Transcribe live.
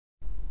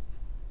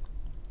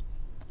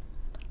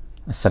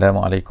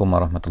Assalamualaikum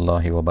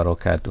warahmatullahi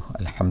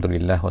wabarakatuh.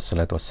 Alhamdulillah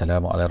wassalatu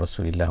wassalamu ala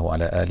Rasulillah wa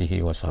ala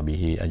alihi wa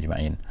sahbihi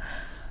ajma'in.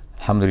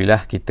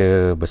 Alhamdulillah,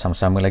 kita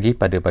bersama-sama lagi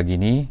pada pagi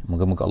ini.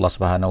 Moga-moga Allah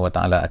Subhanahu wa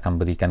taala akan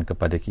berikan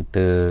kepada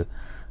kita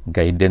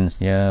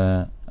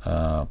guidance-nya,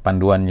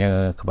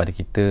 panduannya kepada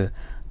kita,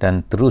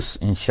 dan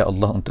terus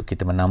insya-Allah untuk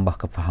kita menambah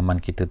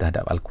kefahaman kita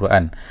terhadap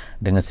Al-Quran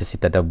dengan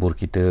sesi tadabbur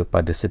kita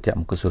pada setiap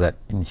muka surat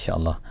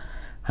insya-Allah.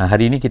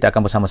 Hari ini kita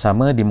akan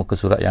bersama-sama di muka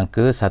surat yang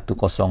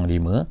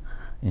ke-105.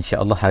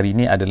 InsyaAllah hari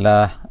ini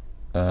adalah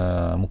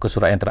muka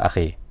surat yang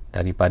terakhir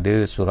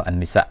daripada surah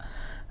Al-Nisa.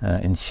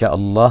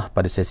 InsyaAllah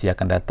pada sesi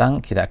akan datang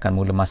kita akan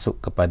mula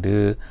masuk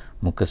kepada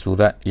muka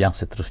surat yang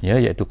seterusnya,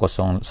 iaitu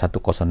 106.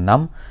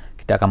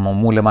 Kita akan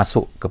mula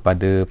masuk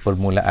kepada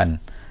permulaan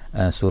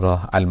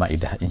surah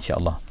Al-Ma'idah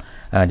insyaAllah.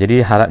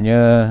 Jadi harapnya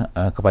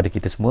kepada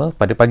kita semua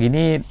pada pagi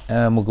ini,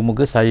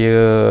 moga-moga saya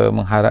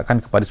mengharapkan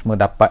kepada semua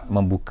dapat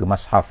membuka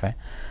mushaf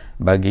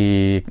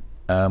bagi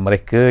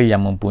mereka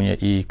yang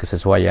mempunyai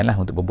kesesuaian lah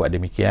untuk berbuat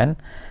demikian,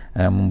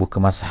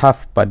 membuka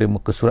mushaf pada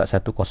muka surat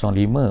 105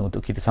 untuk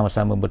kita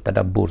sama-sama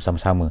bertadabbur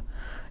sama-sama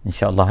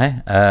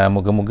insyaAllah.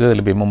 Moga-moga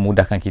lebih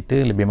memudahkan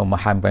kita, lebih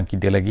memahamkan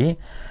kita lagi,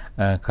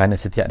 kerana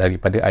setiap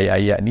daripada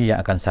ayat-ayat ni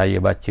yang akan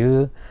saya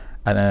baca,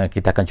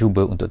 kita akan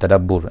cuba untuk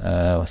tadabbur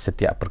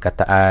setiap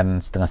perkataan,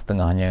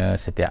 setengah-setengahnya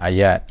setiap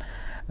ayat,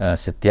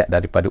 setiap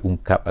daripada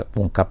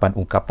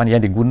ungkapan-ungkapan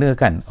yang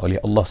digunakan oleh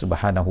Allah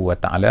Subhanahu wa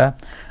taala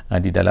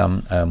di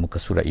dalam muka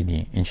surat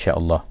ini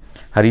insya-Allah.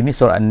 Hari ini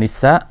surah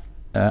An-Nisa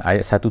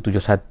ayat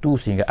 171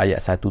 sehingga ayat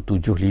 175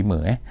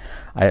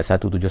 ayat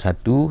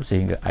 171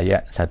 sehingga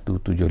ayat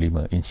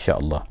 175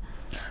 insya-Allah.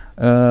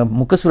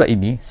 Muka surat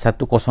ini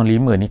 105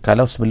 ni,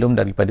 kalau sebelum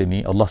daripada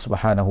ni Allah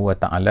Subhanahu wa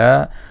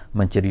taala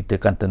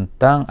menceritakan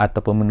tentang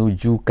ataupun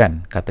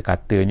menunjukkan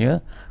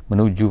kata-katanya,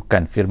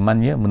 menunjukkan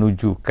firman-Nya,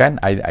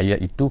 menunjukkan ayat-ayat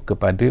itu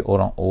kepada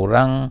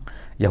orang-orang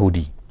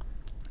Yahudi.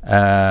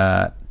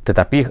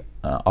 Tetapi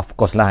of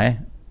course lah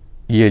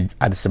ia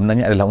ada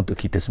sebenarnya adalah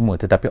untuk kita semua,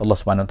 tetapi Allah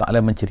Subhanahu wa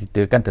taala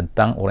menceritakan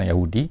tentang orang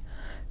Yahudi,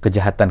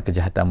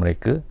 kejahatan-kejahatan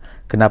mereka,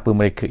 kenapa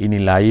mereka ini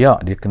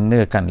layak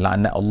dikenakan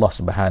laknat Allah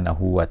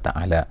Subhanahu wa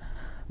taala.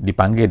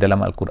 Dipanggil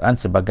dalam Al-Quran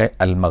sebagai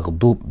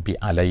al-maghdub bi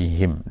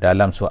alaihim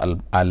dalam surah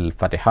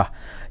Al-Fatihah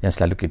yang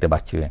selalu kita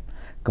baca.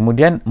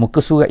 Kemudian muka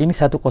surat ini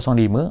 105,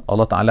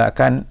 Allah Taala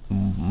akan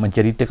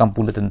menceritakan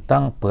pula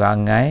tentang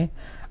perangai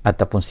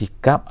ataupun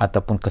sikap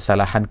ataupun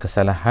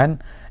kesalahan-kesalahan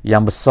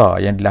yang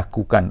besar yang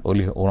dilakukan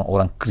oleh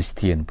orang-orang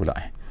Kristian pula.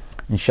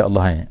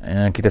 InsyaAllah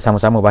kita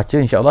sama-sama baca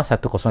insyaAllah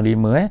 105.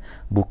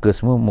 Buka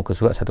semua muka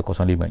surat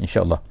 105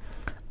 insyaAllah.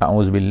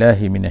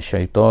 A'udzubillahi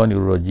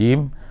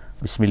minasyaitonirrajim.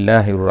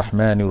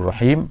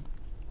 Bismillahirrahmanirrahim.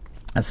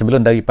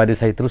 Sebelum daripada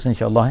saya terus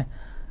insyaAllah,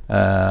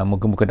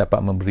 moga-moga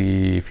dapat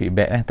memberi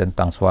feedback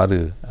tentang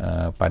suara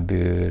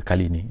pada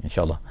kali ini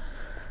insyaAllah.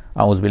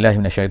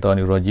 A'udzubillahi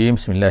minasyaitonirrajim.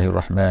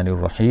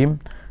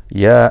 Bismillahirrahmanirrahim.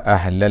 Ya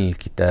ahlal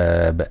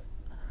kitab,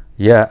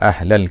 ya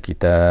ahlal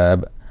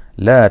kitab,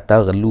 la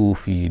taghlu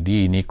fi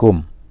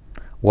dinikum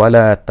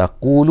wala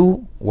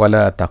taqulu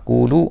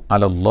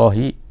ala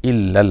Allahi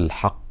illa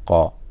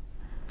al-haqqa.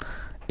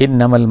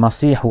 Innamal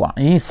masihu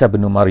Isa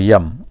bin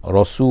Maryam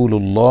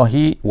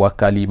Rasulullahi wa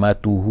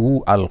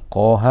kalimatuhu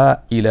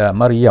alqaha ila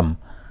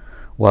Maryam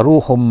wa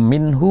ruhum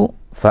minhu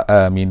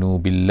fa'aminu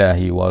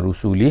billahi wa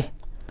rusulih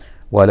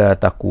wa la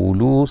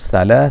taqulu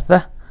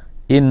thalathah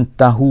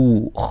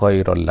intahu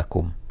khairan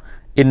lakum.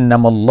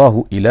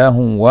 Innamallahu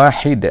ilahun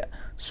wahid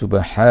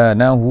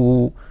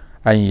subhanahu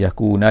an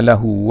yakuna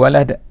lahu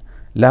walad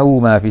lahu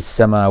ma fis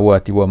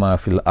samawati wa ma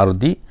fil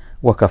ardi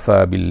wa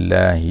kafa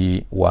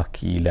billahi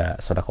wakila.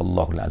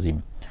 Sadaqallahul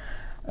azim.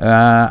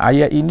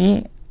 Ayat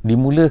ini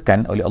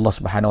dimulakan oleh Allah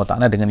Subhanahu wa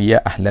taala dengan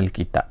ya ahlal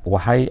kitab,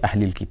 wahai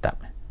ahli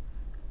kitab.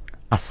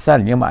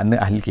 Asalnya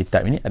makna ahli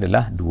kitab ini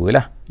adalah dua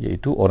lah,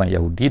 iaitu orang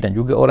Yahudi dan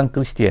juga orang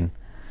Kristian.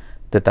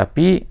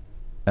 Tetapi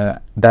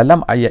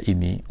dalam ayat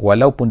ini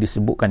walaupun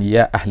disebutkan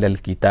ya ahlal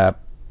kitab,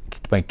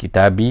 kita panggil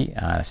kitabi,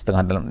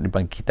 setengah dalam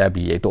dipanggil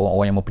kitabi, iaitu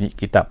orang-orang yang mempunyai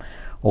kitab,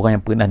 orang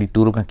yang pernah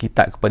diturunkan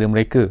kitab kepada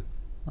mereka,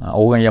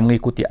 orang yang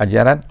mengikuti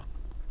ajaran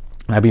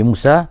Nabi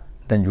Musa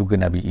dan juga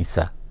Nabi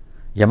Isa,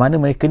 yang mana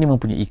mereka ni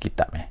mempunyai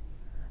kitab.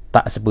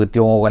 Tak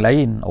seperti orang-orang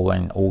lain,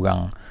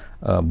 orang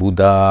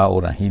Buddha,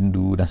 orang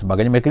Hindu dan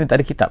sebagainya, mereka ni tak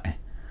ada kitab.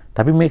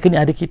 Tapi mereka ni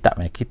ada kitab,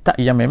 kitab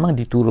yang memang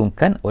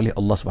diturunkan oleh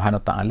Allah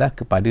Subhanahu Wa Taala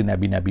kepada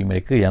nabi-nabi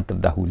mereka yang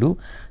terdahulu,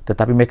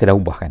 tetapi mereka dah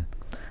ubahkan.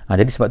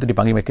 Jadi sebab tu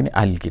dipanggil mereka ni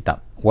ahli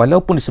kitab.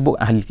 Walaupun disebut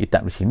ahli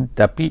kitab di sini,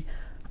 tapi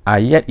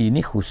ayat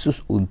ini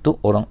khusus untuk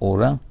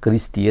orang-orang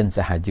Kristian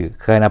sahaja.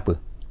 Kenapa?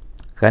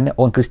 Kerana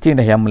orang Kristian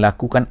dah yang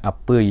melakukan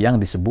apa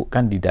yang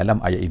disebutkan di dalam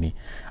ayat ini.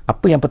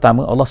 Apa yang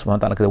pertama, Allah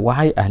SWT kata,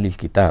 wahai ahli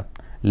kitab,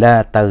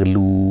 la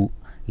taghlu.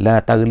 La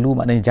taghlu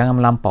maknanya jangan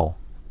melampau.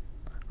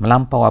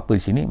 Melampau apa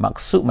di sini?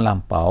 Maksud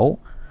melampau,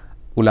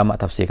 ulama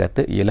tafsir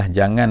kata, ialah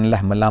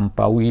janganlah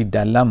melampaui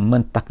dalam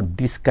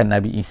mentakdiskan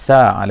Nabi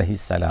Isa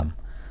alaihissalam.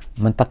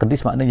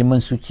 Mentakdis maknanya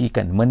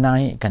mensucikan,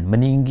 menaikkan,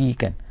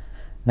 meninggikan.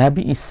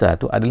 Nabi Isa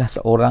tu adalah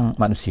seorang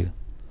manusia.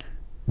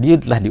 Dia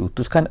telah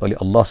diutuskan oleh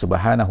Allah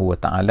Subhanahu Wa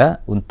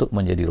Taala untuk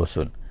menjadi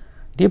rasul.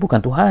 Dia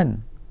bukan Tuhan.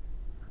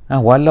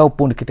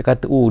 Walaupun kita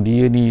kata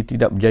dia ni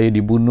tidak berjaya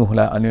dibunuh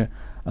lah,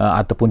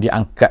 ataupun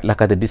diangkat lah,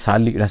 kata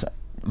disalib lah,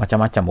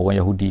 macam-macam orang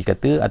Yahudi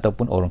kata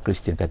ataupun orang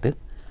Kristian kata,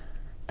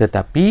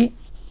 tetapi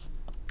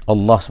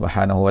Allah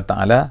Subhanahu Wa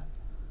Taala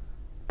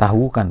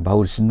tahu kan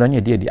bahawa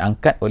sebenarnya dia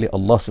diangkat oleh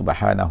Allah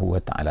Subhanahu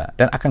Wa Taala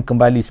dan akan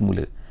kembali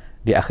semula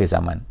di akhir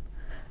zaman.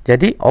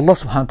 Jadi Allah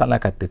Subhanahu Wa Taala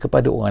kata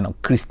kepada orang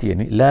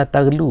Kristian ni, la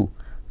taghlu,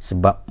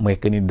 sebab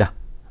mereka ni dah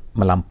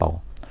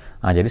melampau.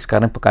 Jadi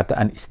sekarang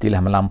perkataan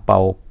istilah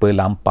melampau,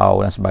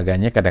 pelampau dan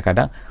sebagainya,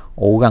 kadang-kadang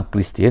orang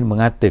Kristian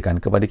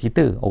mengatakan kepada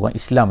kita, orang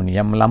Islam ni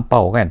yang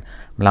melampau kan,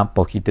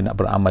 melampau, kita nak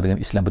beramal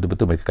dengan Islam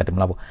betul-betul, mereka kata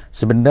melampau.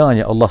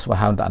 Sebenarnya Allah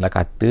Subhanahu Taala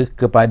kata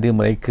kepada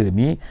mereka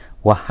ni,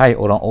 wahai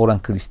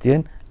orang-orang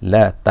Kristian,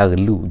 la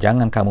taghlu,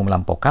 jangan kamu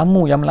melampau.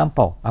 Kamu yang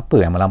melampau.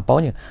 Apa yang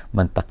melampaunya?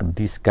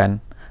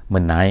 Mentakdiskan,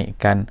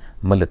 menaikkan,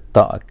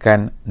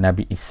 meletakkan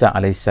Nabi Isa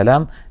AS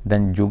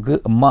dan juga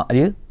emak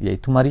dia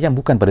iaitu Maryam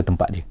bukan pada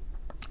tempat dia.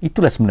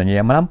 Itulah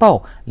sebenarnya yang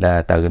melampau.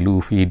 La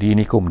taghlu fi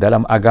dinikum,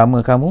 dalam agama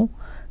kamu.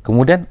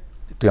 Kemudian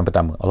itu yang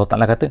pertama, Allah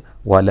Ta'ala kata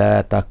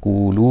wala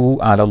taqulu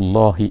 'ala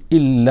Allahi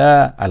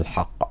illa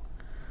al-haq.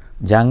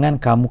 Jangan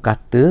kamu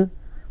kata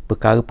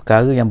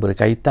perkara-perkara yang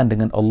berkaitan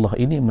dengan Allah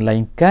ini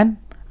melainkan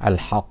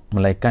al-haq,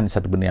 melainkan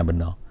satu benda yang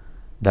benar.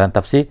 Dalam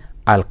tafsir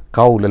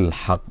al-qaulul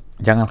haq,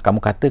 jangan kamu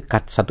kata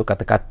satu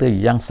kata-kata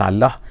yang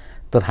salah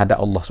terhadap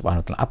Allah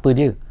Subhanahu Wa Taala. Apa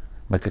dia?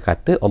 Mereka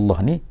kata Allah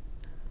ni,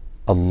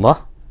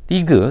 Allah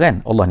tiga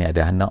kan, Allah ni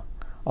ada anak,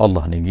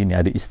 Allah ni gini,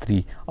 ada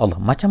isteri, Allah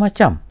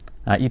macam-macam.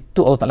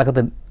 Itu Allah Ta'ala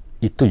kata,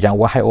 itu jangan,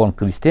 wahai orang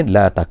Kristian,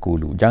 la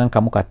taqulu, jangan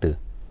kamu kata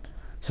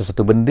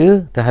sesuatu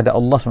benda terhadap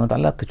Allah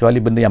SWT kecuali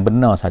benda yang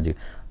benar saja.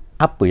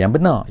 Apa yang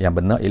benar? Yang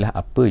benar ialah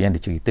apa yang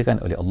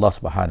diceritakan oleh Allah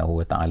Subhanahu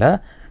Wa Taala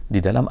di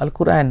dalam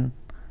Al-Quran.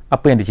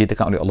 Apa yang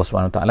diceritakan oleh Allah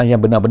Subhanahu Wa Taala yang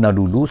benar-benar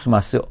dulu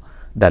semasa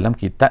dalam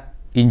kitab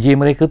Injil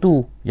mereka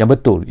tu, yang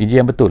betul,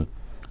 Injil yang betul.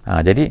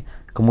 Jadi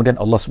kemudian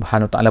Allah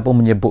Subhanahu Wa Taala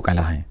pun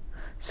menyebutkanlah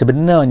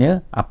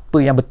sebenarnya apa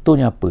yang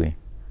betulnya apa.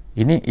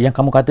 Ini yang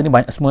kamu kata ni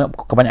banyak, semua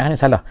kebanyakan yang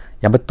salah.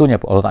 Yang betulnya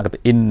apa? Allah Ta'ala kata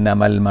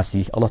innamal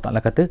masih, Allah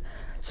Ta'ala kata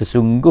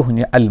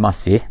sesungguhnya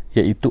al-masih,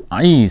 iaitu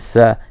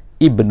Isa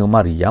ibnu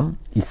Maryam,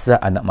 Isa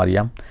anak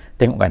Maryam.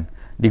 Tengok kan,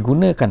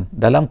 digunakan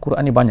dalam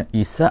Quran ni banyak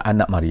Isa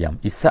anak Maryam,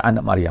 Isa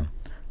anak Maryam.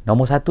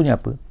 Nombor satunya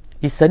apa?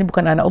 Isa ni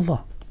bukan anak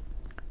Allah.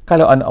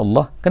 Kalau anak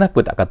Allah,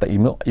 kenapa tak kata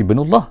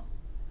ibnullah?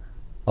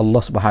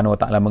 Allah Subhanahu Wa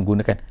Ta'ala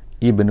menggunakan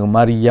ibnu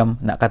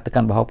Maryam, nak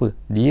katakan bahawa apa?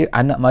 Dia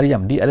anak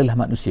Maryam, dia adalah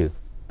manusia.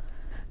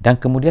 Dan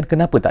kemudian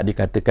kenapa tak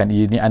dikatakan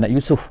ini anak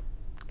Yusuf?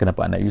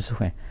 Kenapa anak Yusuf?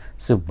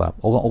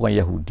 Sebab orang-orang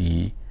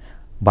Yahudi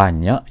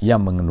banyak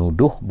yang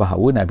menuduh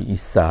bahawa Nabi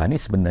Isa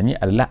ni sebenarnya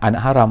adalah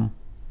anak haram.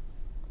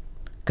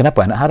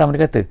 Kenapa anak haram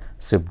dia kata?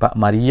 Sebab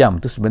Maryam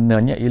tu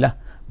sebenarnya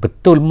ialah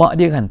betul mak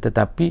dia kan,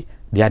 tetapi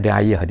dia ada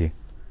ayah dia.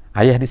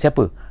 Ayah dia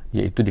siapa?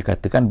 Iaitu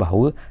dikatakan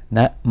bahawa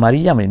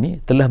Maryam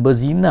ini telah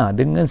berzina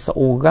dengan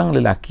seorang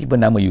lelaki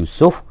bernama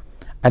Yusuf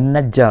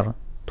An-Najjar,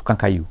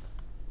 tukang kayu.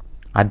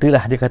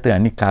 Adalah dia kata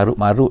ni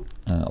karut-marut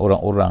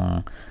orang-orang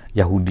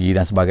Yahudi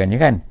dan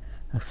sebagainya kan.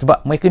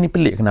 Sebab mereka ni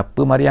pelik,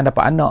 kenapa Maryam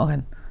dapat anak kan,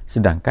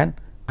 sedangkan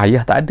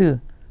ayah tak ada,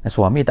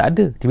 suami tak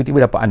ada,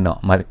 tiba-tiba dapat anak.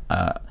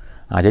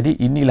 Jadi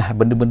inilah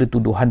benda-benda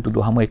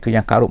tuduhan-tuduhan mereka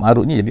yang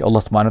karut-marut ni. Jadi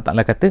Allah Subhanahu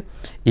Taala kata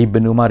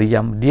ibnu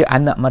Maryam, dia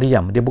anak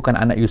Maryam, dia bukan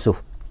anak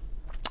Yusuf,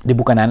 dia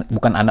bukan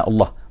anak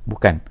Allah,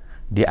 bukan,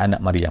 dia anak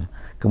Maryam.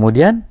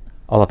 Kemudian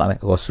Allah Ta'ala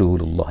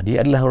Rasulullah,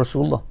 dia adalah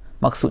Rasulullah,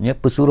 maksudnya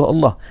pesuruh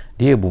Allah,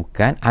 dia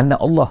bukan anak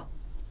Allah.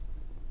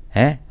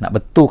 Nak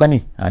betulkan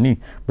ni, ni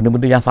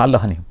benda-benda yang salah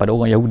ni pada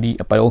orang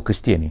Yahudi, pada orang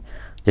Kristian ni.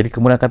 Jadi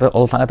kemudian kata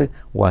Allah Ta'ala kata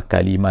wa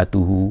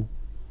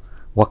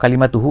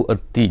kalimatuhu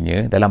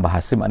artinya dalam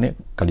bahasa maknanya,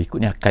 kalau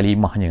ikutnya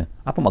kalimahnya.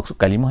 Apa maksud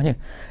kalimahnya?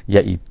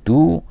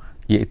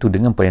 Iaitu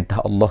dengan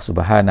perintah Allah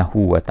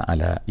Subhanahu Wa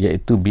Ta'ala,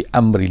 iaitu bi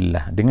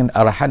amrillah, dengan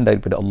arahan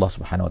daripada Allah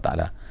Subhanahu Wa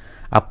Ta'ala.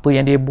 Apa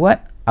yang dia buat,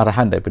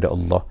 arahan daripada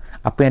Allah.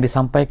 Apa yang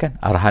disampaikan,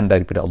 arahan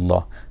daripada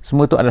Allah.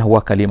 Semua itu adalah wa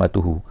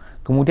kalimatuhu.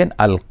 Kemudian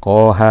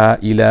alqaha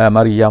ila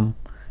Maryam,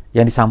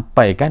 yang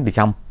disampaikan,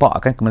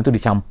 dicampakkan, kemudian itu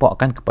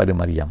dicampakkan kepada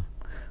Maryam.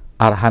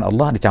 Arahan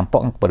Allah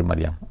dicampakkan kepada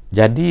Maryam.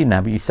 Jadi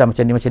Nabi Isa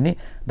macam ni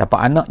dapat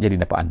anak, jadi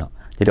dapat anak.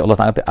 Jadi Allah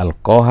Ta'ala kata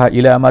alqaha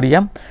ila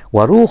Maryam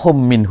wa ruhum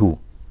minhu,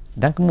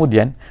 dan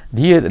kemudian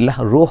dia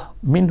adalah ruh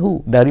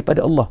minhu,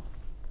 daripada Allah.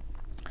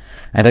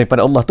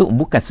 Daripada Allah tu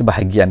bukan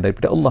sebahagian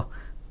daripada Allah.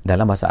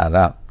 Dalam bahasa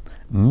Arab,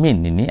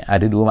 min ini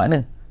ada dua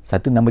makna.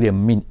 Satu nama dia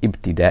min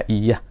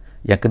ibtidaiyah,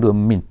 yang kedua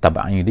min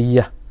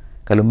tab'idiyah.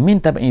 Kalau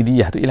min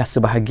tab'idiyah tu ialah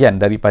sebahagian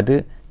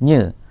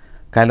daripadanya.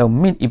 Kalau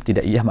min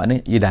ibtidaiyah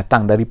maknanya ia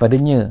datang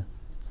daripadanya.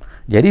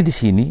 Jadi di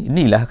sini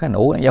inilah kan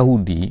orang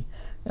Yahudi,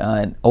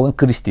 orang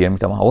Kristian,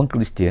 orang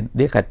Kristian,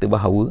 dia kata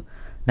bahawa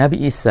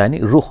Nabi Isa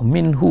ni ruh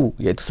minhu,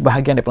 iaitu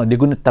sebahagian daripada Allah.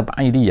 Dia guna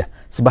tab'idiyah,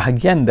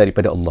 sebahagian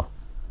daripada Allah.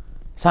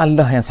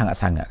 Salah yang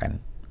sangat-sangat kan.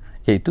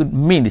 Iaitu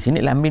min di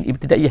sini adalah min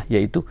ibtidaiyah,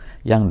 iaitu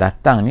yang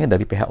datangnya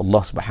dari pihak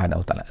Allah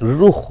Subhanahu Wa Taala.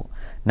 Ruh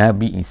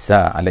Nabi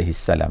Isa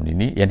alaihissalam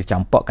ini yang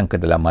dicampakkan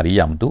ke dalam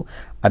Maryam tu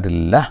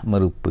adalah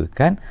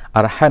merupakan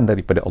arahan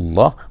daripada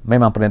Allah,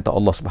 memang perintah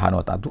Allah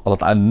Subhanahu Wa Taala tu, Allah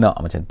Taala nak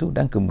macam tu,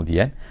 dan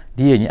kemudian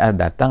dia ni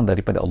datang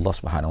daripada Allah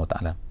Subhanahu Wa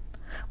Taala.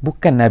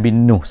 Bukan Nabi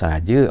Nuh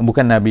sahaja,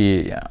 bukan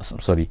Nabi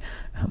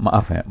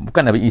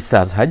bukan Nabi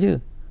Isa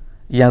sahaja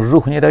yang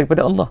ruhnya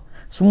daripada Allah.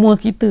 Semua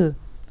kita,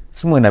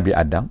 semua Nabi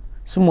Adam,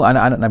 semua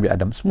anak-anak Nabi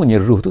Adam,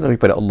 semuanya ruh tu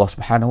daripada Allah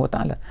Subhanahu Wa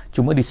Taala.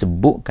 Cuma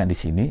disebutkan di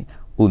sini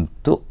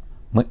untuk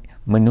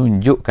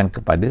menunjukkan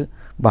kepada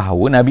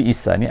bahawa Nabi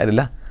Isa ni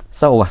adalah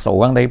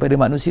seorang daripada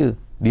manusia.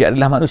 Dia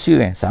adalah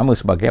manusia sama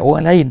sebagai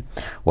orang lain.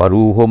 Wa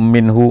ruhum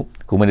minhu,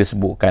 kemudian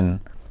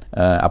disebutkan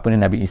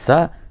Nabi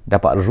Isa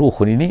dapat ruh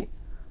ini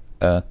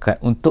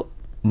untuk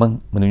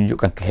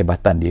menunjukkan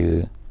kehebatan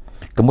dia.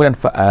 Kemudian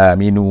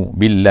fa'aminu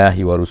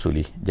billahi wa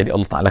rusulih. Jadi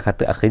Allah Ta'ala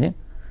kata akhirnya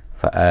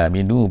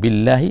fa'aminu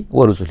billahi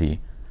wa rusulih,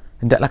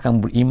 hendaklah kamu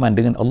beriman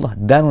dengan Allah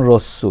dan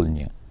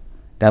Rasulnya.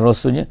 Dan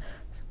Rasulnya,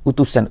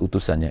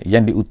 utusan-utusannya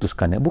yang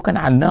diutuskannya, bukan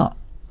anak.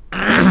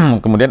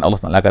 Kemudian Allah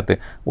Ta'ala kata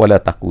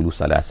wala taqulu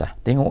salasah.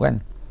 Tengok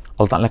kan,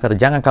 Allah Ta'ala kata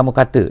jangan kamu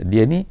kata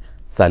dia ni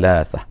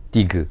salasah,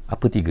 tiga.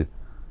 Apa tiga?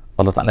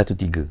 Allah Ta'ala tu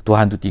tiga,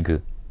 Tuhan tu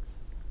tiga.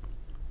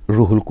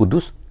 Ruhul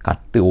Kudus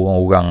kata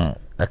orang-orang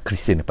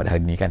Kristian pada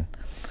hari ni kan.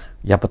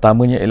 Yang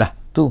pertamanya ialah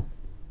tu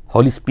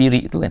Holy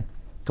Spirit tu kan.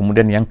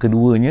 Kemudian yang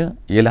keduanya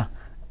ialah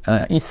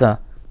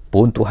Isa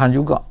pun Tuhan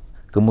juga.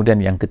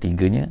 Kemudian yang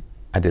ketiganya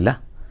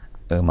adalah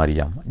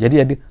Maryam. Jadi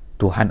ada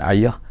Tuhan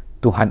ayah,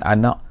 Tuhan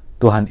anak,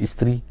 Tuhan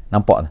isteri.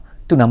 Nampak?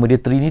 Itu nama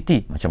dia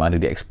Trinity. Macam mana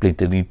dia explain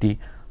Trinity?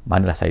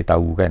 Manalah saya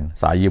tahu kan.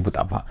 Saya pun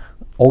tak faham.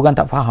 Orang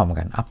tak faham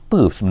kan.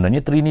 Apa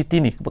sebenarnya Trinity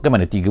ni?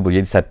 Bagaimana tiga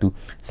boleh jadi satu?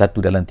 Satu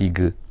dalam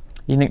tiga.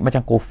 Ini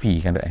macam kopi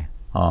kan?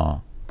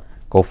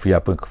 Kopi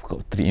apa?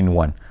 3 in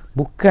 1.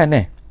 Bukan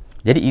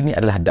Jadi ini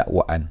adalah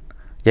dakwaan.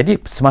 Jadi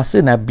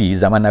semasa Nabi,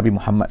 zaman Nabi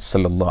Muhammad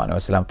sallallahu alaihi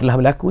wasallam telah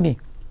berlaku ni.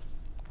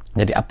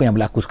 Jadi apa yang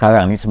berlaku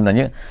sekarang ni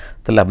sebenarnya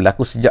telah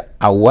berlaku sejak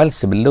awal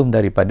sebelum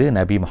daripada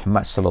Nabi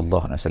Muhammad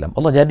sallallahu alaihi wasallam.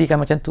 Allah jadikan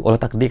macam tu, Allah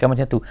takdirkan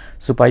macam tu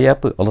supaya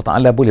apa? Allah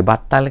Taala boleh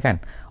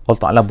batalkan, Allah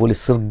Taala boleh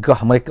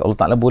sergah mereka, Allah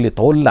Taala boleh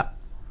tolak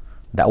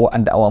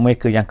dakwaan-dakwaan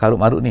mereka yang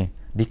karut-marut ni.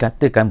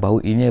 Dikatakan bahawa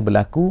ini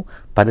berlaku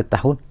pada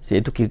tahun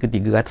iaitu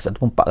kira-kira 300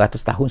 ataupun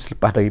 400 tahun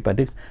selepas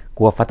daripada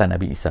kewafatan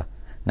Nabi Isa.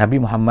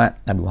 Nabi Muhammad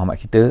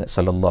kita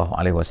sallallahu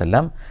alaihi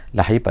wasallam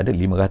lahir pada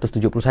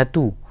 571.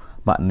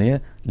 Maknanya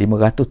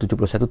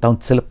 571 tahun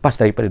selepas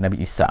daripada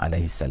Nabi Isa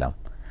alaihissalam.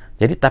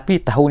 Jadi tapi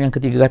tahun yang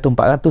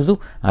ke-300-400 tu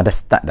dah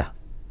start dah.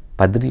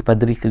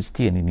 Padri-padri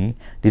Kristian ini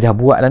dia dah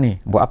buat dah ni.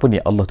 Buat apa ni?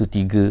 Allah tu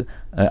tiga,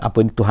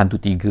 Tuhan tu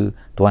tiga,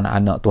 Tuhan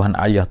anak, Tuhan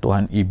ayah,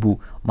 Tuhan ibu,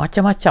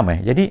 macam-macam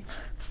Jadi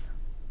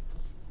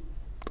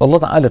Allah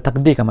Ta'ala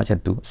takdirkan macam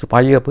tu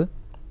supaya apa?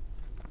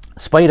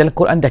 Supaya dalam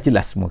Quran dah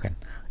jelas semua kan.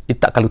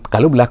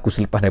 Kalau berlaku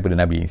selepas daripada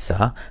Nabi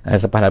Isa,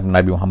 selepas daripada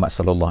Nabi Muhammad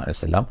sallallahu alaihi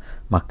wasallam,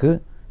 maka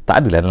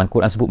tak adalah dalam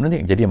Quran sebut benda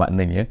ni. Jadi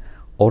maknanya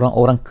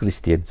orang-orang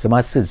Kristian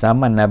semasa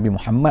zaman Nabi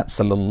Muhammad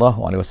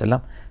sallallahu alaihi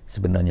wasallam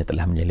sebenarnya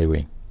telah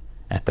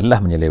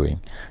menyeleweng.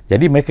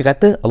 Jadi mereka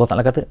kata, Allah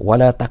Taala kata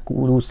wala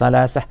taqulu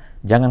salasah,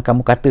 jangan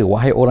kamu kata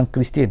wahai orang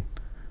Kristian.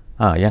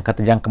 Yang kata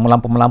jangan kamu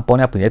melampau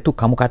ni apa? Iaitu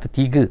kamu kata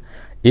tiga.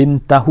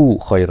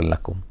 Intahu khairul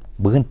lakum.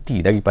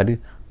 Berhenti daripada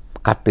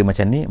kata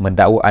macam ni,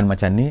 mendakwaan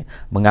macam ni,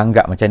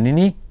 menganggap macam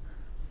ni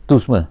tu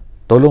semua.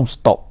 Tolong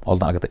stop.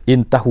 Allah Taala kata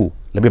intahu,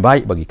 lebih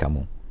baik bagi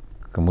kamu.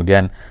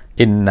 Kemudian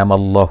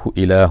innamallahu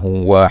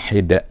ilahun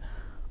wahid.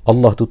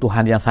 Allah tu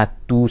Tuhan yang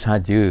satu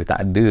saja, tak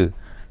ada.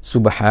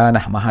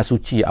 Subhanah, maha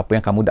suci apa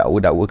yang kamu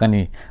dakwakan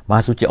ni. Maha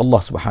suci Allah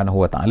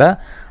Subhanahu wa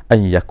taala.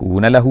 An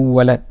yakuna lahu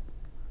walad.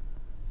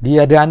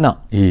 Dia ada anak.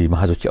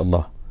 Maha suci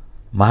Allah.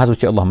 Maha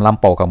suci Allah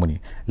melampau kamu ni.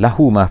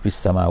 Lahu ma fis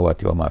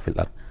samawati wa ma fil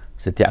ard.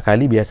 Setiap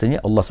kali biasanya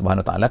Allah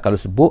Subhanahu wa taala kalau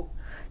sebut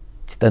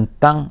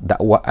tentang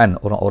dakwaan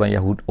orang-orang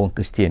Yahudi, orang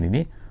Kristian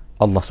ini,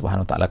 Allah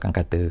Subhanahu wa taala akan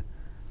kata,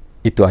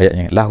 itu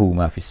ayatnya, lahu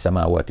ma fis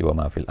samawati wa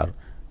ma fil ard.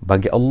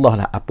 Bagi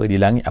Allah lah apa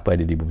di langit, apa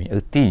ada di bumi.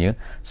 Artinya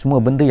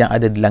semua benda yang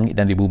ada di langit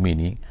dan di bumi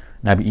ni,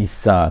 Nabi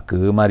Isa ke,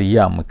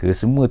 Maryam ke,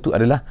 semua tu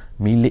adalah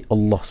milik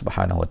Allah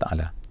Subhanahu wa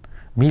taala.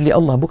 Milik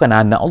Allah, bukan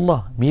anak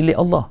Allah, milik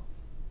Allah.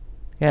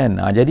 Kan?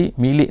 Jadi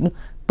milik tu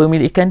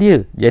pemilikan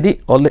dia.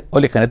 Jadi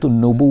oleh kerana itu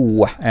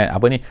nubuwah,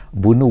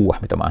 bunuwah,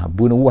 minta maaf.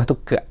 Bunuwah tu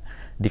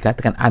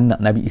dikatakan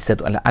anak Nabi Isa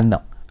tu adalah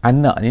anak.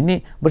 Anak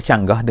ini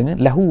bercanggah dengan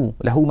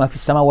lahu ma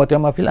fis samawati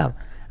wa ma fil ard.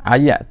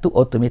 Ayat tu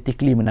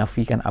automatically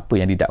menafikan apa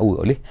yang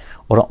didakwa oleh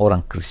orang-orang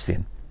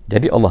Kristian.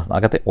 Jadi Allah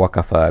kata wa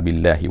kafa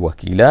billahi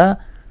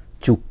wakila,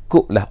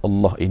 cukuplah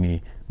Allah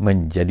ini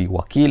menjadi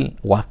wakil.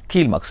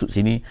 Wakil maksud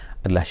sini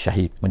adalah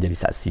syahid,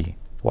 menjadi saksi.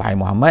 Wahai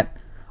Muhammad,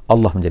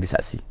 Allah menjadi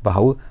saksi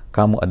bahawa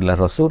kamu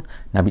adalah Rasul,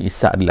 Nabi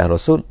Isa adalah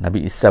Rasul,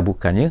 Nabi Isa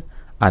bukannya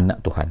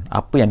anak Tuhan.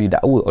 Apa yang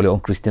didakwa oleh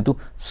orang Kristian tu,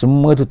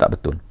 semua tu tak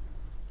betul.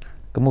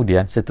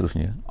 Kemudian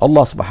seterusnya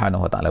Allah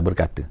Subhanahu wa taala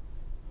berkata,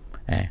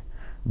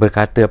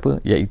 berkata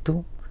apa? Iaitu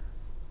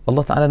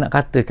Allah Ta'ala nak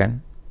katakan,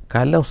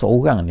 kalau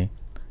seorang ni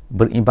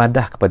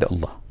beribadah kepada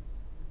Allah,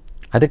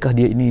 adakah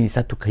dia ini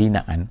satu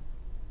kehinaan?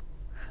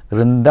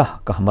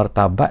 rendahkah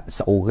martabat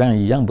seorang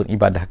yang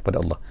beribadah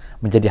kepada Allah,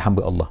 menjadi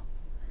hamba Allah.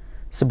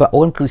 Sebab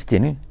orang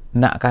Kristian ni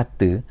nak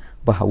kata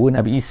bahawa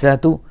Nabi Isa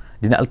tu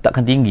dia nak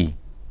letakkan tinggi.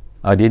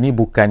 Dia ni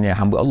bukannya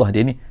hamba Allah,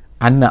 dia ni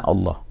anak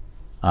Allah.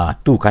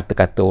 Tu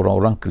kata-kata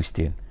orang-orang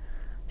Kristian.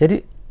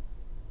 Jadi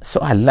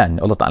soalan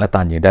Allah Ta'ala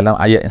tanya dalam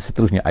ayat yang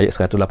seterusnya, ayat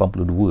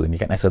 182 ni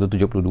kan, ayat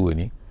 172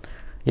 ni,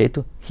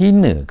 iaitu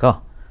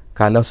hinakah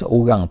kalau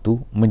seorang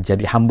tu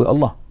menjadi hamba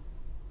Allah?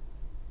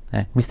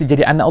 Mesti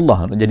jadi anak Allah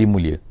untuk jadi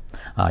mulia.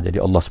 Jadi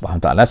Allah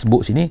Subhanahu Wa Ta'ala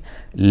sebut sini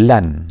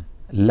lan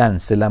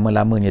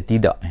selama-lamanya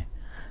tidak.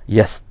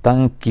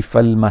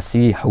 Yastankifal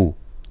masihu.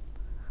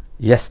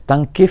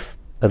 Yastankif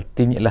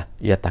artinya ialah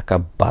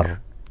yatakabbar,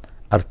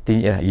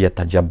 artinya ialah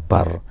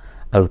yatajabbar,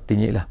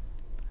 artinya ialah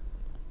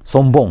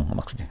sombong,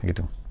 maksudnya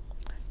gitu.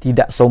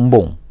 Tidak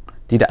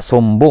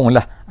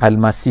sombonglah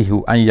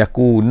al-masihu an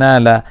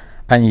yakuna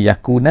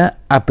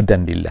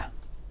abdan lillah,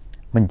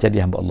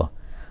 menjadi hamba Allah.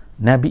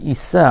 Nabi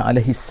Isa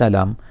alaihi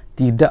salam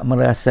tidak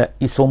merasai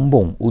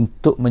sombong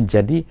untuk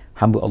menjadi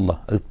hamba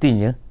Allah.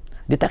 Artinya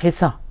dia tak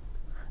kisah,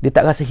 dia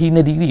tak rasa hina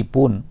diri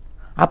pun.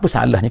 Apa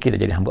salahnya kita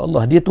jadi hamba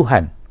Allah? Dia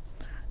Tuhan,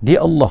 dia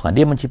Allah kan,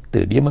 dia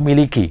mencipta, dia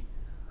memiliki.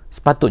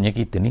 Sepatutnya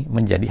kita ni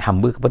menjadi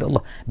hamba kepada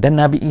Allah. Dan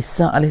Nabi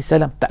Isa AS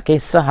tak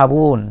kisah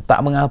pun,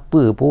 tak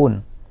mengapa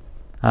pun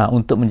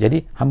untuk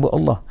menjadi hamba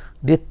Allah.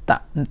 Dia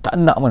tak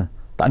nak pun,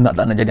 tak nak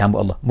jadi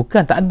hamba Allah.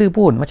 Bukan tak ada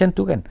pun macam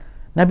tu kan.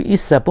 Nabi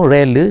Isa pun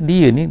rela,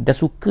 dia ni dah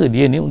suka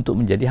dia ni untuk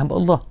menjadi hamba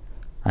Allah.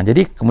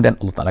 Jadi kemudian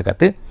Allah Ta'ala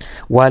kata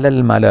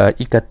walal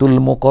malaikatul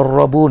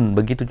muqarrabun,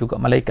 begitu juga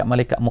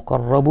malaikat-malaikat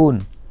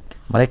muqarrabun.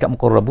 Malaikat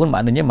muqarrabun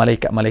maknanya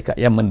malaikat-malaikat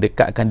yang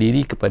mendekatkan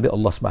diri kepada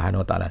Allah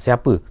Subhanahu Wa Ta'ala.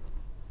 Siapa?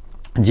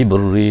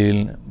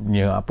 Jibril,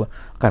 apa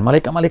kan,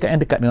 malaikat-malaikat yang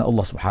dekat dengan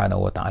Allah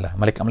Subhanahu Wa Ta'ala,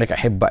 malaikat-malaikat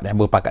hebat yang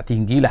berpangkat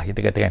tinggilah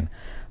kita katakan,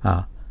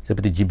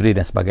 seperti Jibril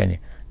dan sebagainya.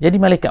 Jadi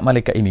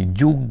malaikat-malaikat ini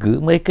juga,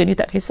 mereka ni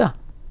tak kisah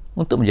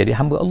untuk menjadi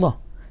hamba Allah.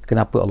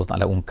 Kenapa Allah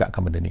Ta'ala ungkapkan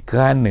benda ni?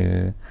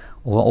 Kerana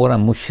orang-orang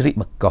musyrik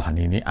Mekah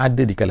ni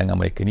ada di kalangan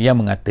mereka ni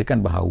yang mengatakan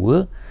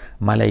bahawa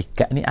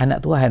malaikat ni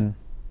anak Tuhan.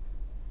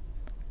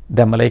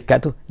 Dan malaikat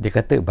tu dia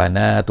kata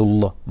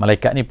banatullah,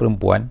 malaikat ni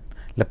perempuan,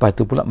 lepas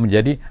tu pula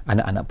menjadi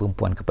anak-anak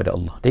perempuan kepada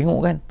Allah. Tengok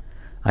kan.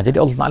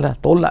 Jadi Allah Ta'ala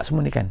tolak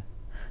semua ni kan.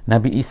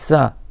 Nabi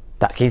Isa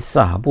tak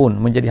kisah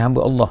pun menjadi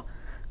hamba Allah.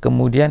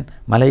 Kemudian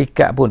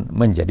malaikat pun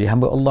menjadi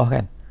hamba Allah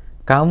kan.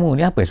 Kamu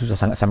ni apa yang susah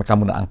sangat sampai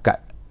kamu nak angkat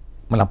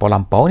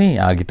melampau-lampau ni?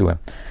 Gitu kan.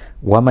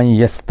 Wa man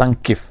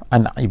yastankif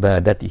an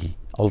ibadatihi.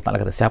 Allah Ta'ala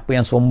kata siapa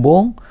yang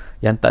sombong,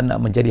 yang tak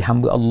nak menjadi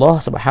hamba Allah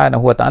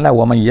Subhanahu Wa Ta'ala,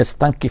 wa man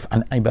yastankif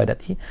an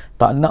ibadatihi,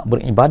 tak nak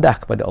beribadah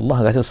kepada Allah,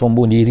 rasa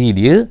sombong diri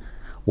dia,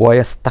 wa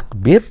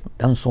yastakbir,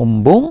 dan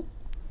sombong,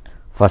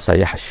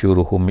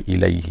 fasayahsyuruhum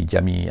ilaihi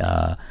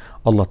jami'a.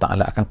 Allah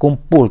Ta'ala akan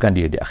kumpulkan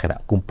dia di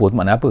akhirat. Kumpul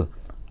makna apa?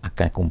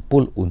 Akan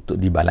kumpul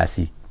untuk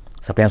dibalasi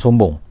siapa yang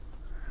sombong.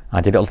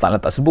 Jadi Allah Ta'ala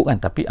tak sebut kan,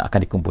 tapi akan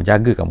dikumpul.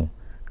 Jaga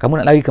kamu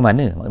nak lari ke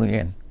mana maknanya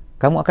kan,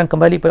 kamu akan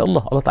kembali pada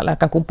Allah. Allah Ta'ala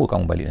akan kumpul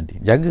kamu balik nanti.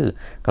 Jaga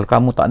kalau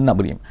kamu tak nak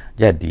beriman.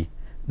 Jadi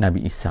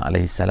Nabi Isa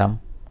AS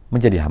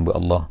menjadi hamba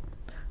Allah,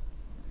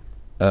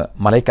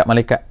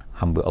 malaikat-malaikat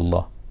hamba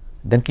Allah,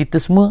 dan kita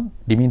semua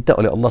diminta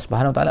oleh Allah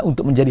Subhanahu Wa Ta'ala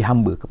untuk menjadi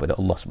hamba kepada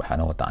Allah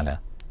Subhanahu Wa Ta'ala.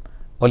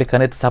 Oleh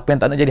kerana itu, siapa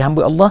yang tak nak jadi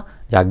hamba Allah,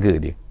 jaga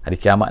dia. Hari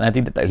kiamat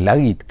nanti dia tak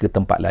lari ke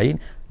tempat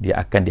lain, dia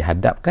akan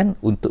dihadapkan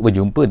untuk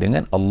berjumpa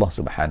dengan Allah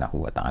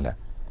Subhanahu Wa Ta'ala.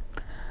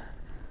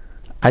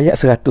 Ayat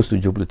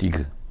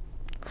 173.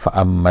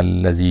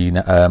 Fa'ammal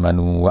lazina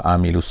amanu wa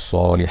amilus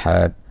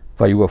solihat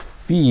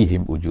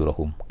fayuwaffihim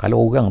ujurahum.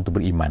 Kalau orang tu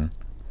beriman,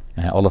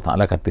 Allah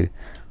Ta'ala kata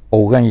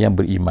orang yang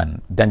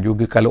beriman, dan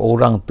juga kalau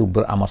orang tu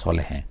beramal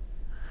soleh.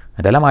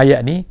 Dalam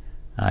ayat ni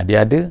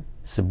dia ada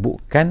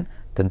sebutkan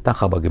tentang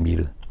khabar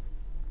gembira.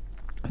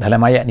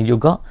 Dalam ayat ni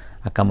juga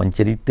akan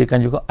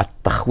menceritakan juga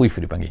at-takhwif,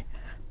 dipanggil.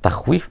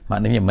 Takhwif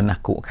maknanya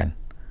menakutkan.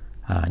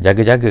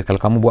 Jaga-jaga, kalau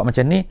kamu buat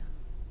macam ni,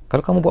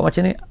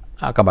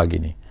 akan bagi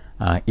ni.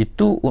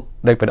 Itu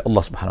daripada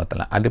Allah Subhanahu Wa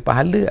Ta'ala. Ada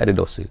pahala, ada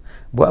dosa.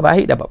 Buat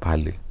baik dapat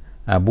pahala.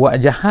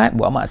 Buat jahat,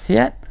 buat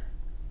maksiat,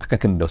 akan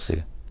kena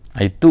dosa.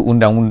 Itu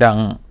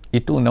undang-undang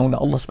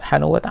Allah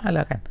Subhanahu Wa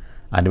Ta'ala kan.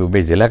 Ada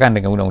berbezalah kan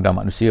dengan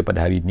undang-undang manusia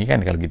pada hari ini kan.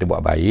 Kalau kita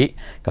buat baik,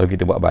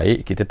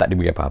 kita tak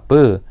diberi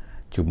apa-apa.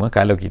 Cuma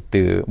kalau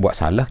kita buat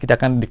salah, kita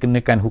akan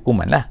dikenakan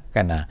hukuman lah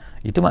kan.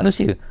 Itu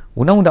manusia.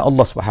 Undang-undang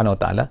Allah Subhanahu Wa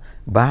Ta'ala,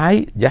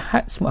 baik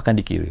jahat semua akan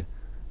dikira.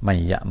 Man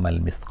ya'mal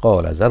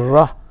mithqala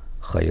zarrah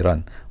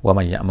khairan wa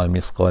man ya'mal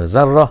mithqala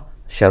zarrah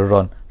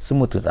syarran.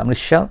 Semua tu tak ada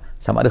syar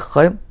sama ada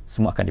khair,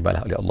 semua akan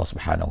dibalas oleh Allah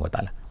Subhanahu Wa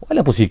Ta'ala.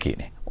 Walaupun sikit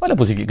ni,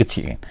 walaupun sikit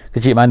kecil kan.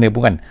 Kecil mana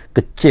pun kan.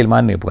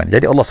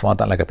 Jadi Allah Subhanahu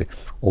Wa Ta'ala kata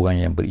orang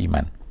yang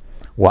beriman,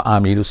 wa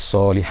amilus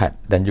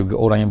solihat, dan juga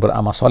orang yang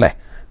beramal soleh,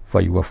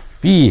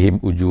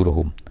 fayuwaffihim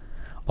ujuruhum.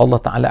 Allah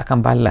Ta'ala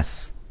akan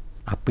balas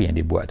apa yang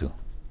dia buat tu.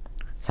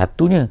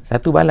 Satu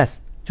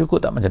balas.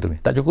 Cukup tak macam tu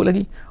ni? Tak cukup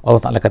lagi. Allah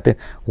Ta'ala kata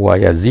wa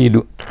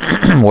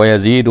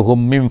yaziduhum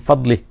min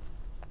fadlih,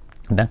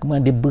 dan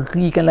kemudian dia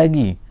berikan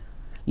lagi,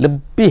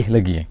 lebih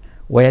lagi.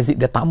 wa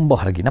yazid, dia tambah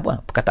lagi.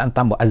 Nampak perkataan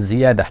tambah,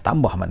 az-ziyadah,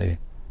 tambah maknanya.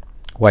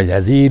 Wa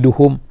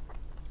yaziduhum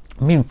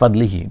min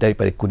fadlihi,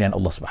 daripada kurniaan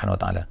Allah Subhanahu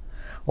Wa Taala.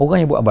 Orang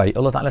yang buat baik,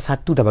 Allah Taala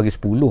satu dah bagi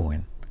 10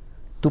 kan.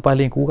 Tu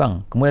paling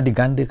kurang. Kemudian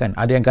digandakan.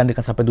 Ada yang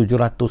gandakan sampai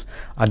 700,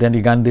 ada yang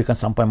digandakan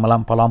sampai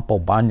melampau-lampau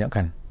banyak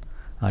kan.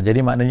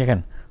 Jadi maknanya kan,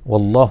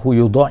 wallahu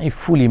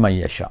yudha'ifu liman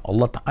yasha.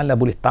 Allah Taala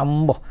boleh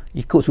tambah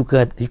ikut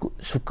suka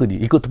dia,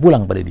 ikut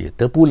terpulang pada dia,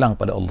 terpulang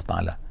pada Allah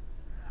Taala.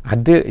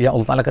 Ada yang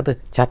Allah Taala kata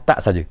catat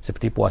saja,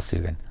 seperti puasa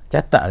kan.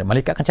 Catat,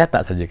 malaikat kan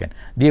catat saja kan.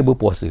 Dia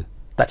berpuasa,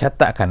 tak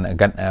catatkan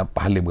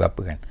pahala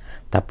berapa kan.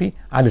 Tapi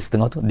ada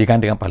setengah tu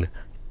digandakan pahala.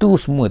 Itu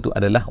semua tu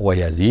adalah wa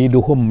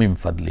yaziduhum min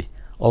fadli.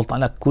 Allah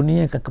Taala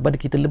kurniakan kepada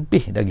kita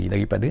lebih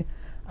daripada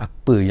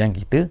apa yang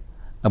kita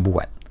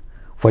buat.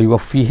 Fa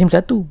yuwaffihim,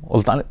 satu,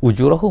 Allah Taala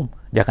ujurahum,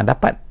 dia akan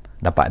dapat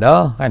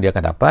dah kan, dia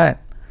akan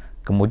dapat.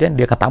 Kemudian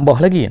dia akan tambah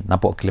lagi,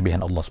 nampak kelebihan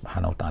Allah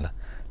Subhanahu Wa Taala.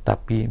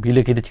 Tapi bila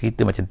kita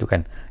cerita macam tu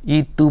kan,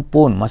 itu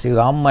pun masih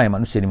ramai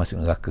manusia ni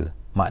masuk neraka.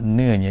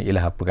 Maknanya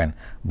ialah apa kan,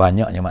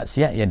 banyaknya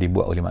maksiat yang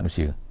dibuat oleh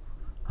manusia.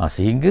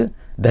 Sehingga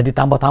dah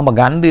ditambah-tambah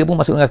ganda pun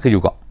masuk neraka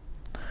juga.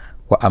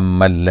 Wa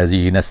ammal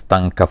ladzina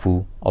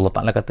stankafu, Allah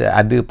Taala kata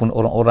ada pun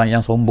orang-orang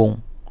yang sombong.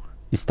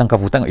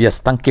 Istankafu, tengok ya,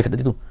 stankif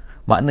tadi tu,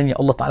 maknanya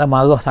Allah Taala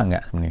marah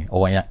sangat sebenarnya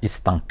orang yang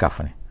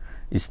istankaf ni.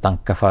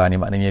 Istankafa ni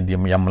maknanya dia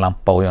yang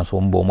melampau, yang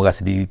sombong,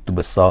 merasa diri itu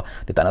besar,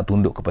 dia tak nak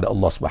tunduk kepada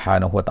Allah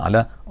Subhanahu Wa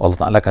Taala. Allah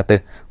Taala kata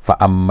fa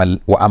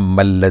ammal wa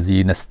ammal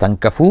ladzina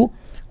stankafu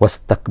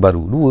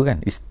wastakbaru. Dua kan,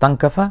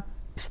 istankafa,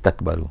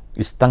 istakbaru.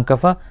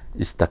 Istankafa,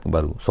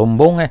 istakbaru.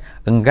 Sombong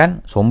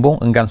enggan, sombong,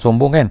 enggan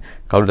sombong kan.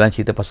 Kalau dalam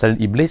cerita pasal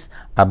iblis,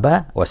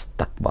 aba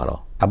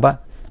wastakbara.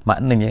 Aba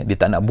maknanya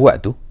dia tak nak buat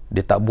tu,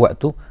 dia tak buat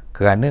tu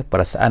kerana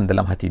perasaan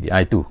dalam hati dia.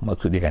 Itu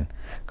maksud dia kan.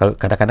 Kalau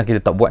kadang-kadang kita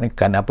tak buat ni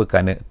kerana apa?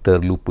 Kerana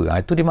terlupa.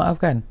 Itu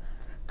dimaafkan.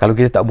 Kalau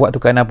kita tak buat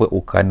tu kerana apa?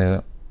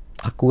 Kerana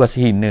aku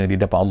rasa hina di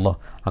depan Allah.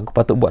 Aku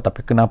patut buat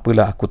tapi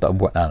kenapalah aku tak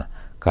buat?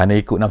 Kerana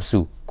ikut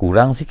nafsu.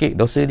 Kurang sikit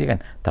dosa dia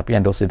kan. Tapi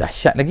yang dosa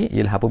dahsyat lagi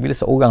ialah apabila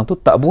seorang tu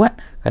tak buat.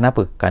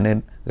 Kenapa?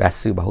 Kerana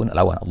rasa bahawa nak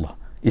lawan Allah.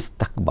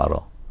 Istakbara.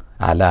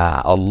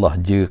 Alah, Allah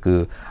je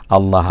ke?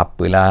 Allah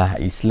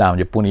apalah, Islam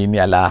je pun ini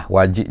adalah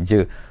wajib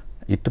je.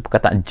 Itu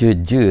perkataan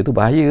je tu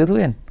bahaya tu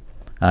kan.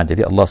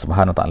 Jadi Allah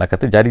Subhanahu Wa Taala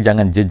kata, jadi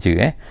jangan je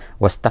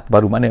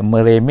wastakbaru, maknanya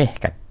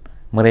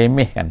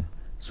meremehkan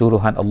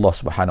suruhan Allah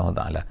Subhanahu Wa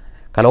Taala.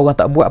 Kalau orang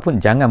tak buat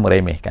pun jangan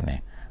meremehkan.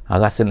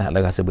 Rasalah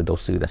rasa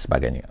berdosa dan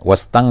sebagainya.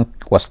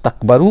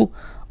 Wastakbaru,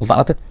 Allah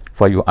Taala kata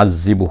fa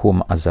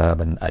yu'azzibuhum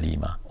azaban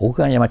alima.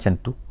 Orang yang macam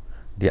tu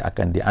dia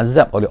akan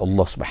diazab oleh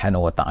Allah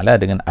Subhanahu Wa Taala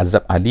dengan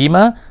azab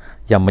alima,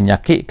 yang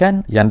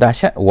menyakitkan, yang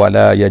dahsyat.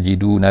 Wala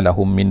yajiduna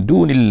lahum min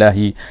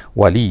dunillahi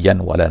waliyan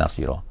wala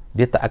nasira.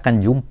 Dia tak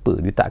akan jumpa,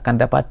 dia tak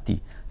akan dapati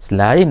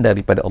selain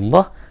daripada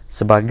Allah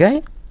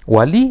sebagai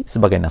wali,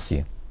 sebagai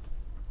nasir.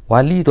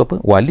 Wali itu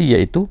apa? Wali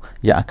iaitu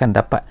yang akan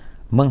dapat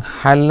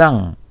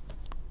menghalang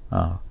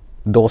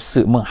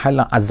dosa,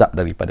 menghalang azab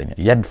daripadanya.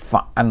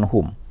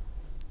 Yadfa'anhum,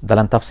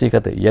 dalam tafsir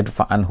kata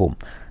yadfa'anhum,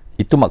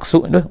 itu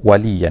maksudnya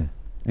waliyan.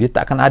 Dia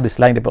tak akan ada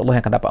selain daripada Allah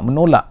yang akan dapat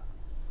menolak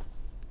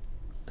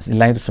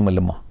selain itu semua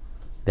lemah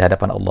di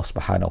hadapan Allah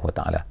Subhanahu Wa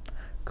Taala.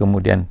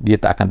 Kemudian dia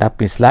tak akan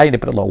dapat selain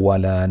daripada Allah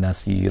wala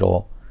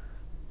nasira.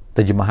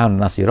 Terjemahan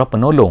nasira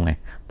penolong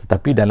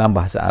tetapi dalam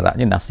bahasa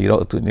Arabnya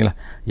nasira itu inilah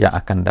yang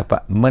akan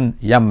dapat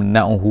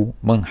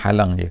yamna'uhu,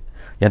 menghalangnya.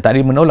 Yang tadi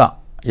menolak,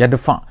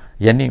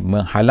 yadfa', yang ni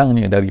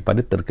menghalangnya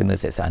daripada terkena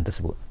siksaan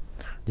tersebut.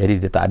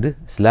 Jadi dia tak ada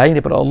selain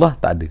daripada Allah,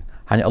 tak ada.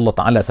 Hanya Allah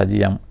Taala saja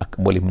yang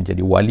boleh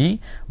menjadi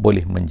wali,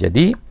 boleh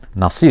menjadi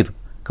nasir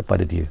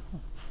kepada dia.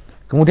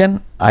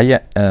 Kemudian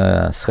ayat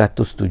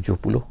 174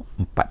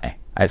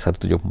 ayat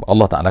 174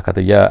 Allah Taala kata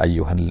ya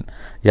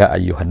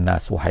ayyuhan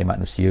nas, wahai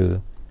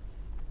manusia,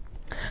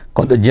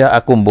 qad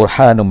ja'akum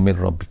burhanum min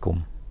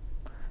rabbikum.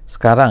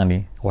 Sekarang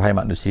ni wahai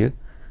manusia,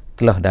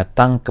 telah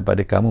datang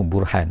kepada kamu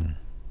burhan.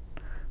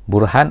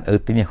 Burhan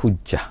artinya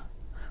hujjah.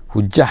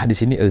 Hujjah di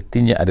sini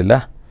artinya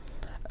adalah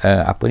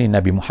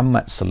Nabi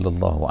Muhammad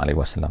sallallahu alaihi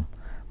wasallam.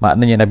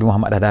 Maknanya Nabi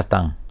Muhammad dah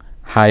datang.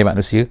 Hai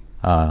manusia,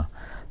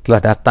 telah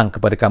datang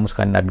kepada kamu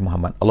sekarang Nabi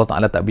Muhammad. Allah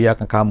Ta'ala tak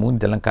biarkan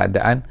kamu dalam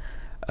keadaan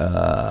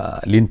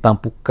lintang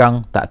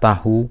pukang, tak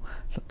tahu,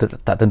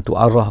 tak tentu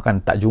arah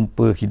kan, tak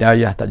jumpa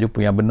hidayah, tak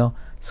jumpa yang benar.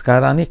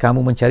 Sekarang ni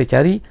kamu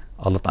mencari-cari,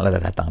 Allah Ta'ala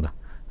dah datang dah.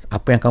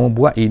 Apa yang kamu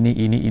buat ini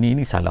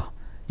salah,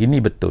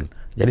 ini betul.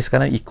 Jadi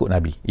sekarang ikut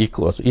Nabi,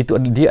 ikut Rasul. Itu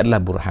dia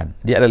adalah burhan,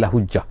 dia adalah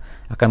hujah,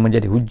 akan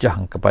menjadi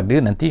hujah kepada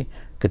nanti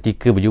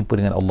ketika berjumpa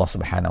dengan Allah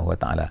Subhanahu Wa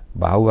Taala.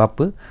 Bahawa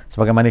apa?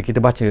 Sebagaimana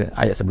kita baca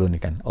ayat sebelum ni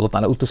kan, Allah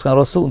Taala utuskan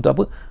Rasul untuk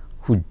apa?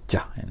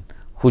 Hujah kan?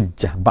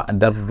 Hujah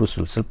ba'dar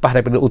rusul. Selepas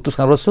daripada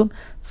utuskan Rasul,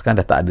 sekarang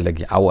dah tak ada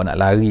lagi awak nak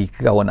lari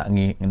ke, awak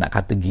nak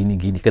kata gini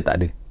ke,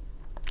 tak ada.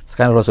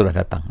 Sekarang Rasul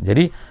dah datang.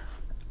 Jadi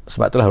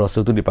sebab itulah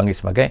Rasul tu dipanggil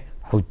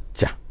sebagai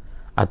hujah,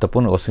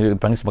 ataupun Rasul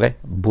dipanggil sebagai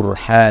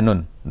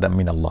burhanun dan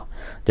minallah.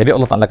 Jadi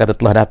Allah Ta'ala kata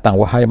telah datang,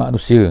 wahai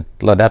manusia,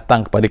 telah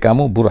datang kepada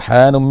kamu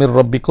burhanun min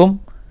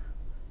rabbikum,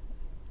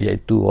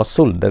 iaitu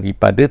rasul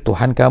daripada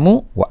Tuhan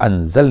kamu, wa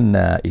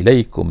anzalna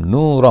ilaikum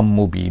nuram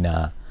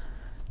mubina,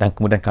 dan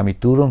kemudian kami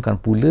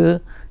turunkan pula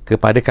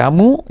kepada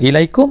kamu,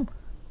 ilaikum,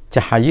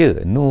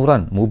 cahaya,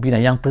 nuran mubina,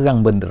 yang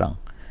terang benderang,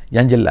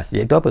 yang jelas,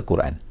 iaitu apa?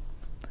 Quran.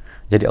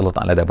 Jadi Allah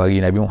Ta'ala dah bagi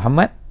Nabi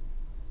Muhammad,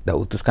 dah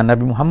utuskan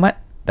Nabi Muhammad,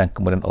 dan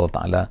kemudian Allah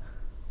Ta'ala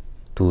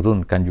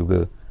turunkan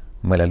juga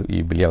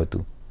melalui beliau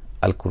tu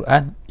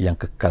Al-Quran yang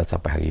kekal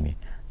sampai hari ini,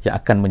 yang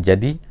akan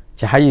menjadi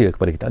cahaya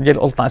kepada kita. Jadi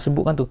Allah Ta'ala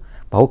sebutkan tu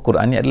bahawa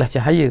Quran ni adalah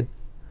cahaya.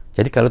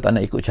 Jadi kalau tak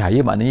nak ikut cahaya,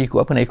 maknanya ikut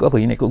apa? Nak ikut apa?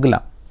 Nak ikut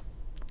gelap.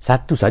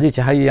 Satu saja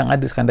cahaya yang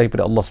ada sekarang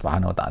daripada Allah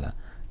Subhanahu Wa Ta'ala,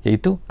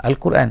 iaitu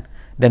Al-Quran.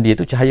 Dan dia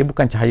tu cahaya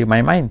bukan cahaya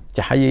main-main,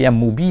 cahaya yang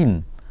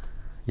mubin,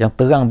 yang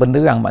terang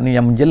benderang,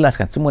 maknanya yang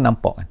menjelaskan, semua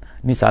nampak kan,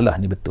 ni salah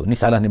ni betul, ni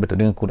salah ni betul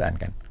dengan Quran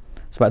kan.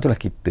 Sebab itulah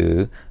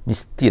kita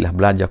mestilah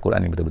belajar Quran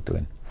ni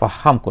betul-betul kan,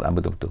 faham Quran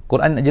betul-betul.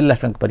 Quran nak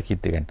jelaskan kepada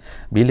kita kan,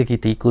 bila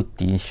kita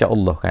ikuti,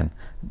 insya-Allah kan,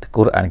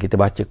 Quran, kita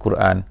baca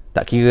Quran,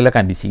 tak kira lah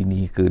kan di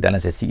sini ke,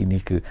 dalam sesi ini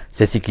ke,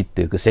 sesi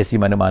kita ke, sesi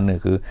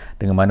mana-mana ke,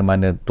 dengan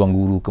mana-mana tuan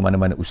guru ke,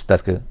 mana-mana ustaz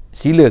ke,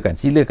 silakan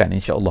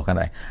insya-Allah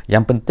kan.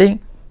 Yang penting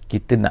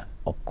kita nak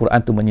Quran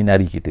tu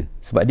menyinari kita,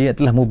 sebab dia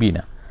telah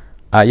mubina.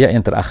 Ayat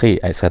yang terakhir,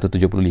 ayat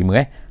 175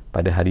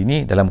 pada hari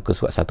ini dalam muka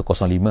surat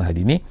 105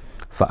 hari ini,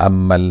 fa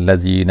ammal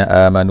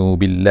ladzina amanu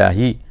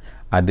billahi,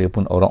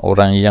 adapun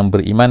orang-orang yang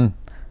beriman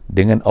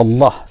dengan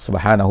Allah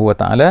Subhanahu wa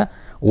taala,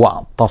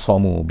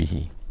 wa'tasamu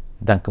bihi,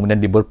 dan kemudian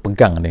dia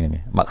berpegang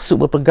dengannya. Maksud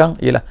berpegang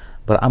ialah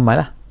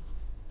beramal lah,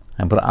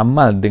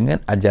 beramal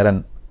dengan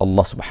ajaran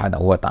Allah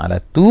Subhanahu wa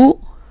taala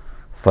tu,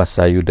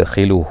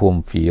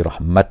 fasayudkhiluhum fi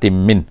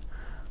rahmatin min,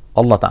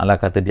 Allah Ta'ala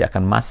kata dia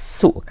akan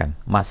masukkan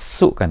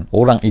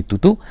orang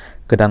itu tu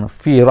ke dalam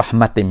fi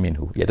rahmatin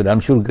minhu, iaitu dalam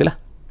syurga lah.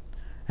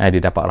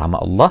 Dia dapat rahmat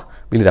Allah.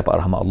 Bila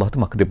dapat rahmat Allah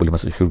tu, maka dia boleh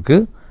masuk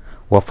syurga.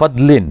 Wa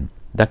fadlin,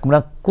 dan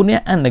kemudian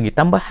kurniaan lagi,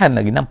 tambahan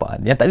lagi,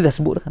 nampak yang tadi dah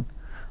sebut kan.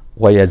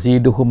 Wa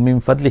yaziduhum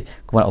min fadlih,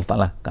 kemudian Allah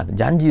Ta'ala kata,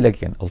 janji lagi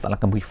kan, Allah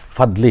Ta'ala akan beri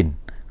fadlin,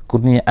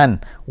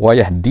 kurniaan. Wa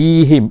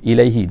yahdihim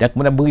ilaihi, dan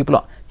kemudian beri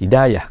pula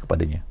hidayah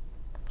kepadanya.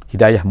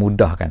 Hidayah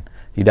mudah kan.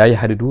 Hidayah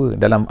ada dua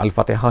dalam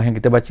Al-Fatihah yang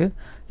kita baca,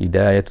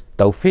 hidayatul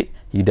taufiq,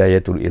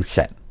 hidayatul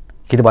irsyad.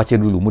 Kita baca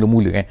dulu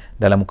mula-mula kan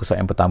dalam muka surat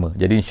yang pertama.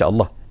 Jadi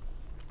insya-Allah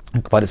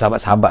kepada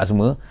sahabat-sahabat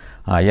semua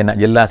yang nak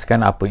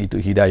jelaskan apa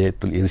itu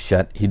hidayatul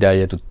irsyad,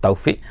 hidayatul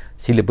taufiq,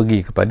 sila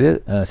pergi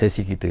kepada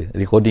sesi kita,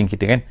 recording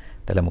kita kan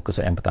dalam muka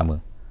surat yang pertama.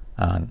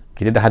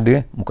 Kita dah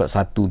ada muka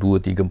 1,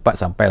 2, 3, 4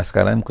 sampai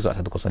sekarang muka surat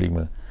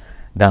 105.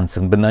 Dan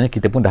sebenarnya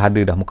kita pun dah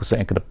ada dah muka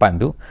surat yang ke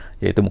depan tu,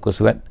 iaitu muka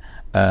surat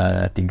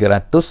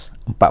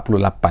 348.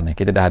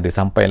 Kita dah ada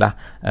sampailah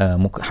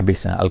muka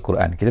habis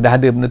Al-Quran. Kita dah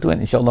ada benda tu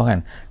kan, insya-Allah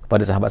kan.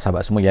 Kepada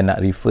sahabat-sahabat semua yang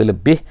nak refer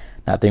lebih,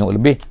 nak tengok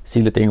lebih,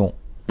 sila tengok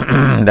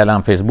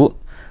dalam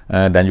Facebook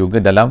dan juga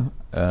dalam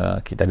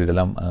kita ada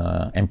dalam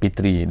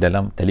MP3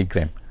 dalam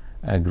Telegram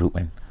group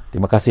kan.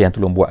 Terima kasih yang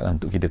tolong buat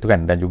untuk kita tu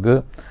kan, dan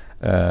juga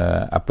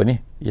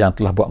yang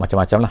telah buat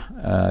macam-macam lah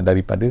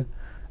daripada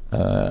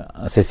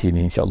sesi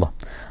ni insya-Allah.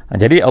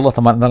 Jadi Allah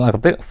Ta'ala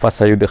kata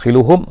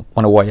fasayudkhiluhum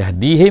wa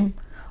yahdihim,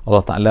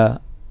 Allah Ta'ala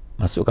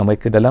masukkan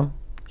mereka dalam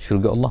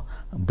syurga Allah,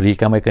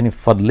 berikan mereka ni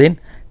fadlin,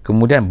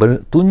 kemudian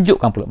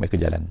tunjukkan pula mereka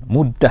jalan,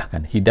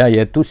 mudahkan.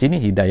 Hidayah tu sini,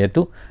 hidayah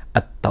tu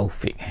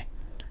at-taufiq,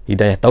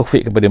 hidayah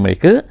taufik kepada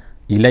mereka,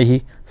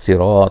 ilaihi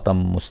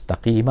siratan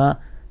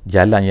mustaqima,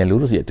 jalan yang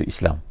lurus, iaitu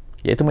Islam,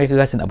 iaitu mereka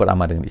rasa nak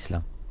beramal dengan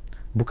Islam.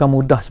 Bukan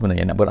mudah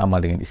sebenarnya nak beramal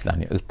dengan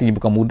Islam ni. Ertinya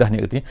bukan mudah ni,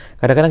 ertinya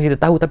kadang-kadang kita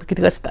tahu tapi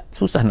kita rasa tak,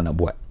 susah nak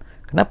buat.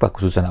 Kenapa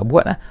aku susah nak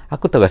buat?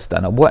 Aku terasa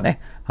tak nak buat.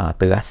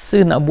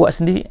 Terasa nak buat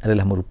sendiri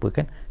adalah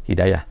merupakan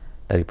hidayah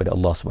daripada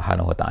Allah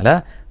Subhanahu Wa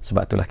Taala.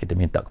 Sebab itulah kita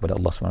minta kepada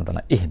Allah Subhanahu Wa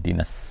Taala,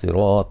 ihdinas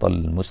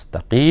siratal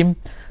mustaqim,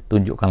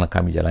 tunjukkanlah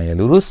kami jalan yang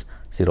lurus,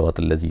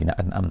 siratal ladzina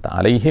an'amta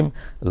alaihim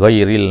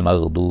ghairil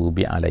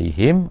maghdubi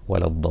alaihim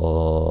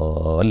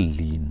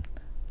waladdallin.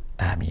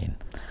 Amin.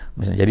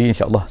 Jadi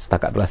insya-Allah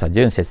setakat itulah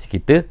saja sesi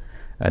kita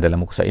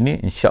dalam muka surat ini.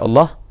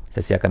 Insya-Allah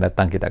sesi akan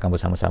datang kita akan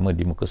bersama-sama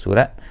di muka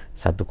surat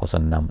 106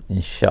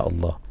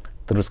 insya-Allah.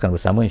 Teruskan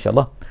bersama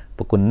insya-Allah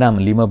pukul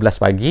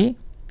 6.15 pagi.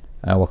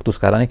 Waktu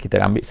sekarang ni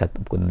kita ambil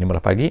pukul 15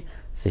 pagi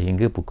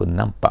sehingga pukul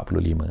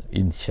 6.45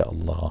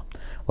 insya-Allah.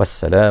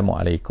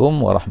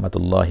 Wassalamualaikum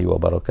warahmatullahi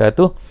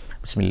wabarakatuh.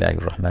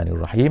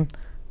 Bismillahirrahmanirrahim.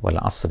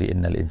 Wal 'asri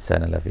innal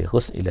insana lafi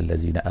khusr illa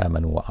allazina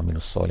amanu wa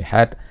amilus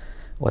solihat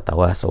wa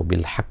tawasaw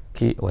bil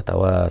haqqi wa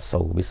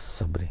tawasaw bis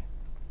sabri.